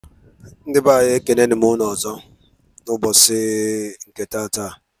Ndị be anyị ekeneni m unu ọzọ n'ụbọchị nke taata.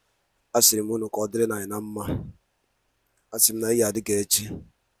 Asịrị m unu ka ọ dịrị na anyị na mma. Asị m na ihe adị ka echi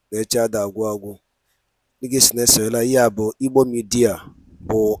na echi ada agwụ agwụ. Ndị si na-esoyela ihe a bụ Igbo Media,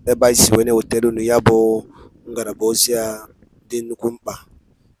 bụ ebe anyị si wee na-ewetara unu ya bụ ngalaba ozi a dị nnukwu mkpa.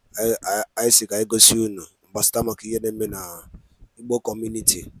 Anyị si ka anyị gosi unu gbasara maka ihe na-eme na Igbo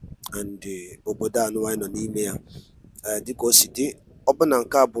community and obodo anụ anyị nọ n'ime ya. Dịka o si dị, ọ bụ na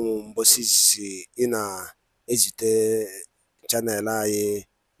nke a bụ mbọsị izizi ị na-ezite chanel anyị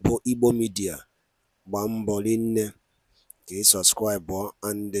bụ Igbo Media, gbaa mbọ rinne ka ị sọbskraibụ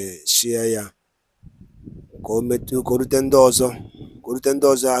and share ya ka o rute ndị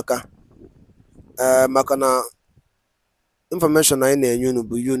ọzọ aka. Maka na infọmeshọn anyị na-enye unu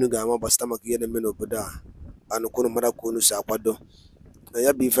bụ ihe unu ga-ama gbasara maka ihe na-eme n'obodo a, anụkwunu mara ka unu si akwado na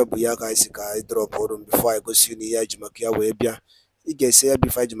ya bụ ife bụ ya ka anyị si ka anyị drọpụrụ bifo anyị gosi unu ihe ji maka ya wee bịa. Ị ga-ese ya bụ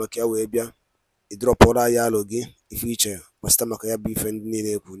ife anyị ji maka ya wee bịa, ị drọpụrụ anyị alụ gị ife iche gbasara maka ya bụ ife ndị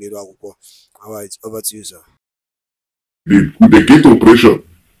niile ekwu n'iru akwụkwọ. Alright, over to you, sir. With the gate operation,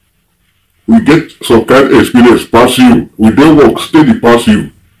 we get some kind of experience pass you. We don't work steady pass you.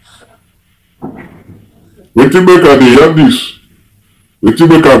 Wetin make I dey yarn this? Wetin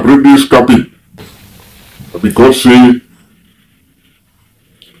make I bring this capping? Because say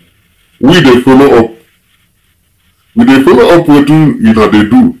we dey follow up. We dey follow up wetin una dey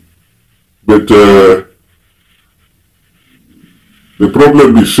do, but the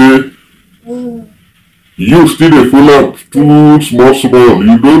problem be say you still dey follow up too small.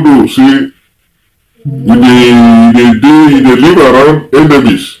 You don't know say you dey live around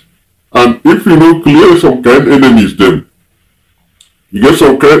enemies, and if you no clear some kind enemies dem, you get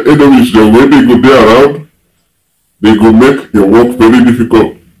some kind enemies dem wey dey go dey around, they go make your work very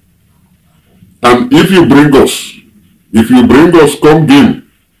difficult. And if you bring us come game,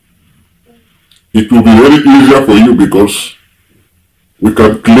 it will be very easier for you because we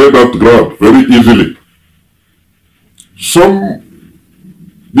can clear that ground very easily.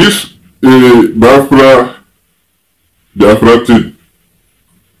 This Biafra thing,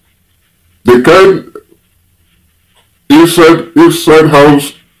 the kind inside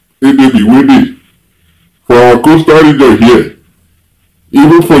house enemy wey dey for our coastal region here,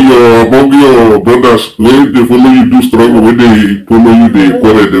 even for among your brothers wey dey follow you do struggle, wey dey follow you dey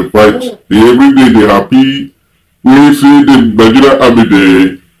quarrel, dey fight, everyday dey happy, wey say the Nigerian army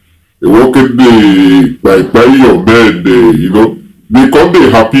dey working by your men, they come dey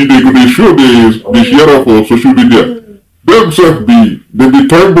happy, they go dey show the share for social media. Themselves be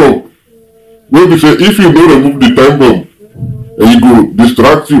time bomb. Wey be say if you no remove the time bomb, e go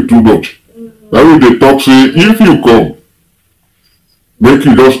distract you too much. Na we dey talk say if you come, make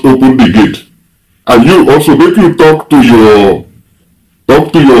you just open the gate, and you also make you talk to your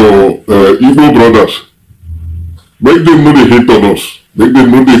Igbo brothers. Make them know they hate on us. Make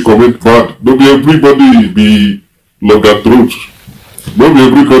them know they comment bad. No be everybody be logathrons. No be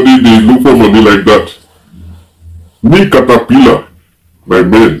everybody they look for money like that. Me Caterpillar, my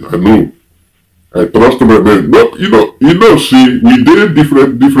men, I know. I trust my men. But see, we did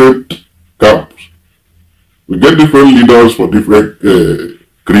different camps. We get different leaders for different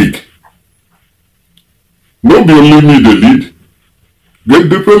creek. No be only me they lead. Get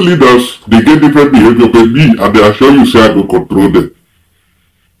different leaders, they get different behavior, but me, and they assure you say I go control them.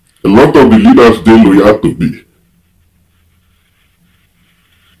 A lot of the leaders they loyal to me.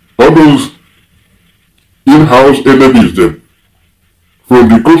 All those in-house enemies them, from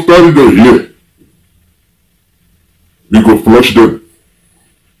the coastal region here, we go flush them.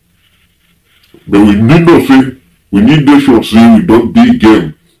 But we need not say, we need nation say we don't dey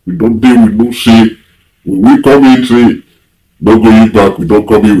game, we no say, when we come in say, no going back, we don't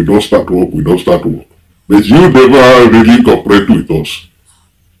come in, we don't start work. But you never really cooperate with us.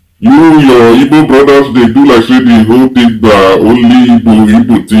 Your Igbo brothers, they do like say the whole thing only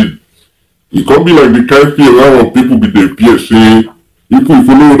Igbo thing. It can be like the kind fear where people be the fear say, if we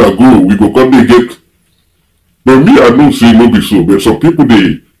follow that go, we go come they get. But me, I don't say no be so, but some people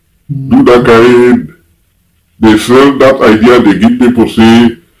they do that kind, they sell that idea, they give people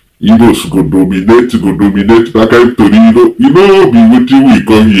say, Igbos go dominate, that kind of story, be waiting we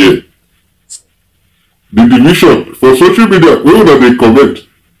come here. The division, for social media, where that they comment,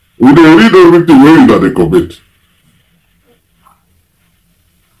 we they read everything where that they comment.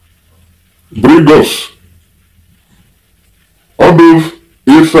 Bring us all those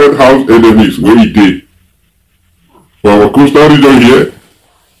inside house enemies where you did. For our coastal region here,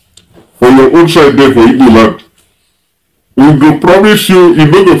 for your own side there for Igbo land. We go promise you, if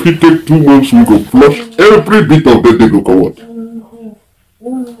no go fit take 2 months, we go flush every bit of them they go come out.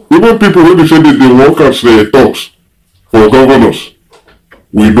 Even people wey be say they dey work as talks for governors,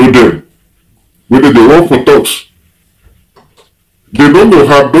 we know them. Wey dey work for talks, they no go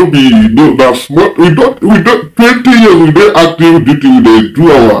hard, no be no na small. We don 20 years we dey active duty, we dey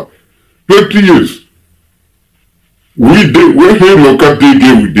do our 20 years. We dey when hail waka dey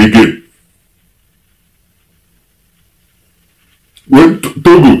game, we dey game. When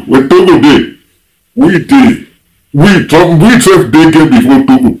Togo dey, we dey. We sef dey game before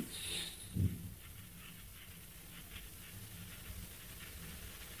Togo.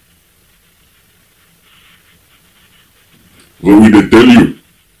 So we dey tell you,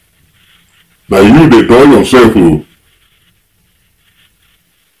 na you dey tell yourself o.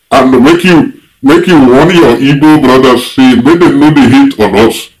 And make you warn your Igbo brothers say make dem no dey hate on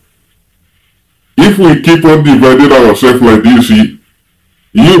us. If we keep on dividing ourselves like this, you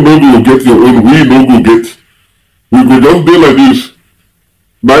no go get your own, we no go get. We go just dey like this.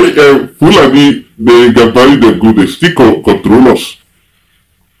 Na Fulani dey Gambari dem go dey still control us.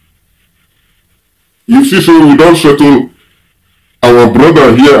 You see, so we don settle our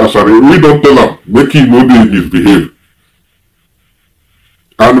brother here as we don tell am make he no dey misbehave.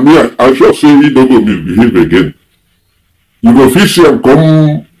 And me, I sure say he no go misbehave again. You go fit see am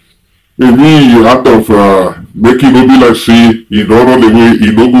come maybe out of make e no be like say he don run away,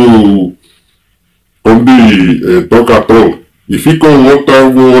 he no go come dey talk at all. If he come one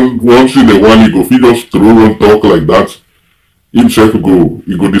time, once in a while, he go fit just throw one talk like that, himself he go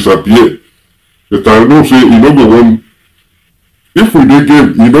disappear. But I know say he no go wan. If we dey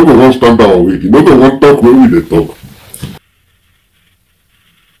game, he no go wan stand our way. He no go wan talk when we dey talk.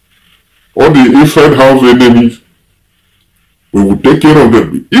 All the inside house enemies, we will take care of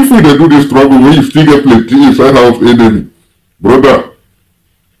them. If we dey do this struggle, when you still get plenty inside house enemy, brother,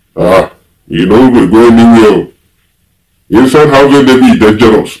 you no go anywhere. Inside house enemy is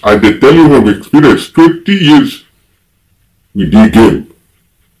dangerous. I dey tell you from experience, 20 years we dey game.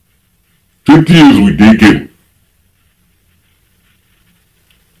 20 years we dey game.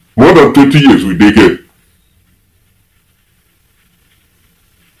 More than 20 years we dey game.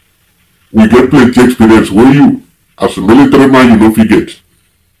 We get plenty experience wey you, as a military man, you no fit get.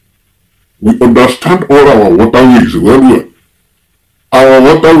 We understand all our waterways well. Our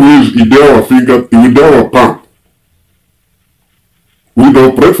waterways e dey our finger, e dey our palm. We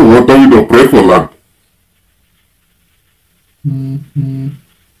don pray for water, we don pray for land.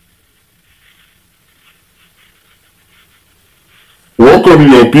 Work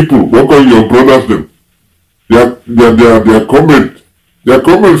on your people, work on your brothers them. Their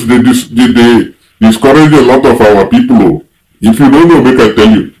comments they discourage a lot of our people. If you don't know, make I tell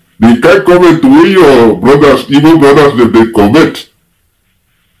you. The kind comment wey your brothers, even brothers them, they comment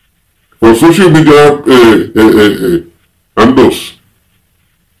for social media handles.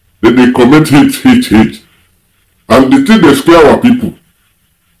 They comment hate. And the thing they scare our people.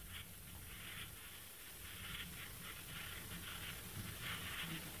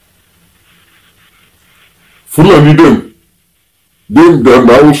 Fulani them and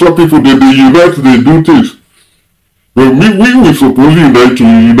Hausa people, they unite, they do things. But we suppose unite to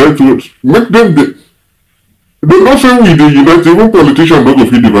make them, they not say we dey unite, even politicians no go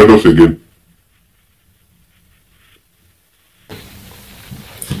fit divide us again.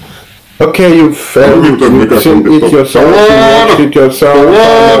 Okay, you've it yourself, you watched it yourself.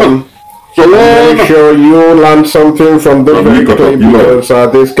 Make sure you learn something from the victory, because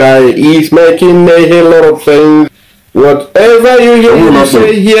this guy is making a lot of things. Whatever you hear him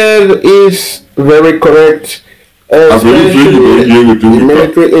say here is very correct. Especially the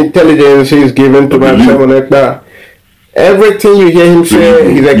military intelligence is given to my everything you hear him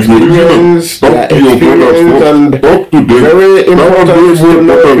say, his experience, and very important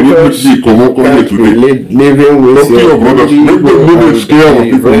to know, because living with your brothers, this is what is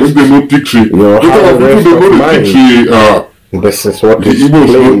playing.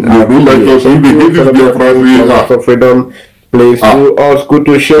 For freedom, please do us good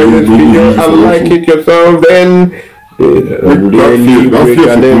to share this video and like it yourself, then really we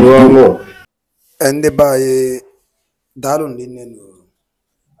can then run more. And the by Dalon Linen,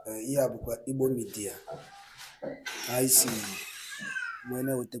 Yabukwa Igbo Media. I see when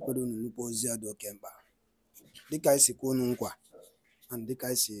I would take on Nupozia do Kemba. The guy see Konunqua, and the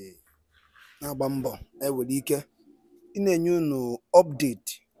guy see Nabambo, Ewodike. In a new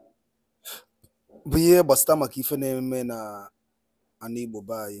update. Buye Bastama Kifene Mena Anibo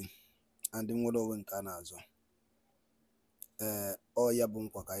Bay and the Modo Winkanazo. Or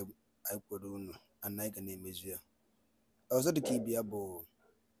Yabunqua I put on and Niger name is here. I was at the Kibiabo.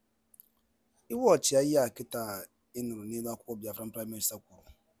 You watch ya kita ịnụrụ n'elu akwụkwọ Biafran Prime Minister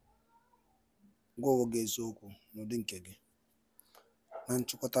kwuru, gwa onwe gị eziokwu n'ụdị nke gị na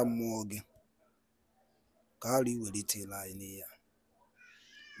nchịkọta mmụọ gị ka arụ iwelite ile anyị n'ihe a,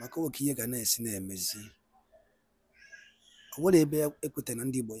 maka oke ihe ga na-esi na-emezi. O nwere ebe ekweta na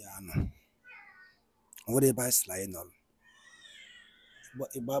ndị Igbo ya anọ, o nwere ebe anyị sịrị anyị nọrọ.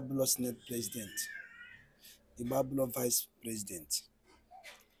 Igbo abụlọ senate president, Igbo abụlọ vice president,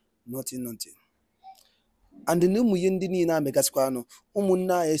 nothing. And na ụmụ ihe ndị niile amegasịkwa anụ,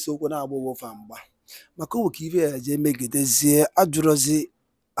 ụmụnne anyị esokwa na-agba ofa mgba maka oke ife ya je megidezie, ajụrụzi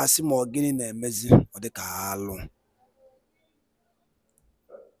asị ma ọ gịnị na-emezi, ọ dị ka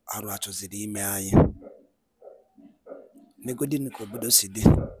arụ achọziri ime anyị. Negodin ka obodo si dị,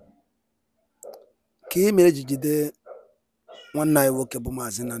 ka e mere ji jide nwanne anyị nwoke bụ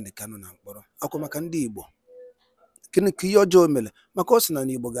Maazị Nnamdi Kanu na mkpọrọ akwa maka ndị Igbo. Gịnị ka ihe ọjọọ mere? Maka ọ sị na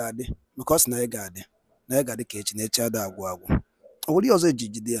n'Igbo ga-adị, maka ọ sị na anyị ga-adị, na anyị ga-adị ka echi, na echi ada agwụ agwụ. O nwere ihe ọzọ eji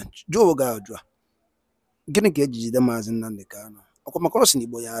jide ya? Jụọ oge ajụ a, gịnị ka eji jide Maazị Nnamdi Kanu? Ọkwa maka ọ sị na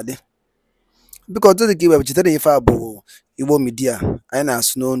Igbo ya adị. Biko ọ dịghị ka iwe chetara ife a bụ Igbo midia anyị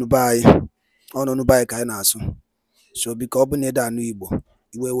na-asụ n'onu be anyị, ọnụnụ be anyị ka anyị na-asụ. So biko ọ bụ na ede anụ Igbo,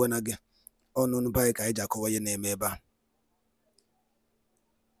 iwe ewe na gị, ọnụnụ be anyị ka anyị ji akọwa ihe na-eme ebe a.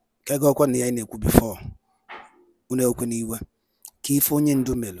 Ka ego ọkwa na ya anyị na-ekwu bifọ, unu ekwe n'iwe ka ife onye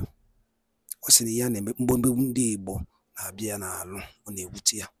ndu melụ, ọ sị na ya na-eme mgbomgbe ndị Igbo na-abịa ya n'alụ, ọ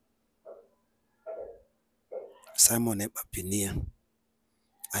na-ewute ya. Simon Ekpapini ya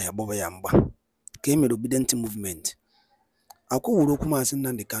anyị agbaba ya mgba ka e mere obedient movement. Akwụwụrụ okwu Maazị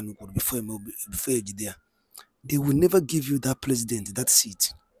Nnamdi Kanu kwuru before ejide ya, they will never give you that president, that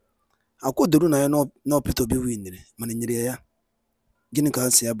seat. Akwụdoro na ya na Peter Obi winere mana nyere ya. Gịnị ka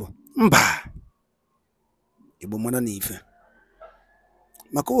nsị ya bụ? Mba, Igbo mana na ife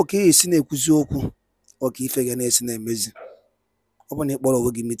maka oke esi na-ekwuzi okwu, oke ife ga na-esi na-emezi. Ọ bụ na ịkpọrọ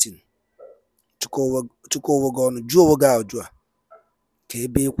onwe gị mitin, chụkọ onwe gị ọnụ, jụọ onwe gị ajụ a, ka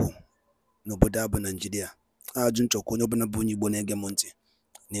ebe ịkwụ n'obodo a bụ Naijiria. Ajụ nchọkwa onye ọbụla bụ onye Igbo na-ege m ntị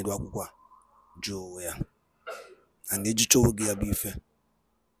n'elu akwụkwọ a, jụọ onwe ya, na na-ejicha onwe gị ya bụ ife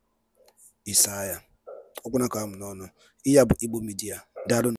isaa ya. Ọgwụna ka m n'ọnụ, ihe a bụ Igbo midia. Daalụ.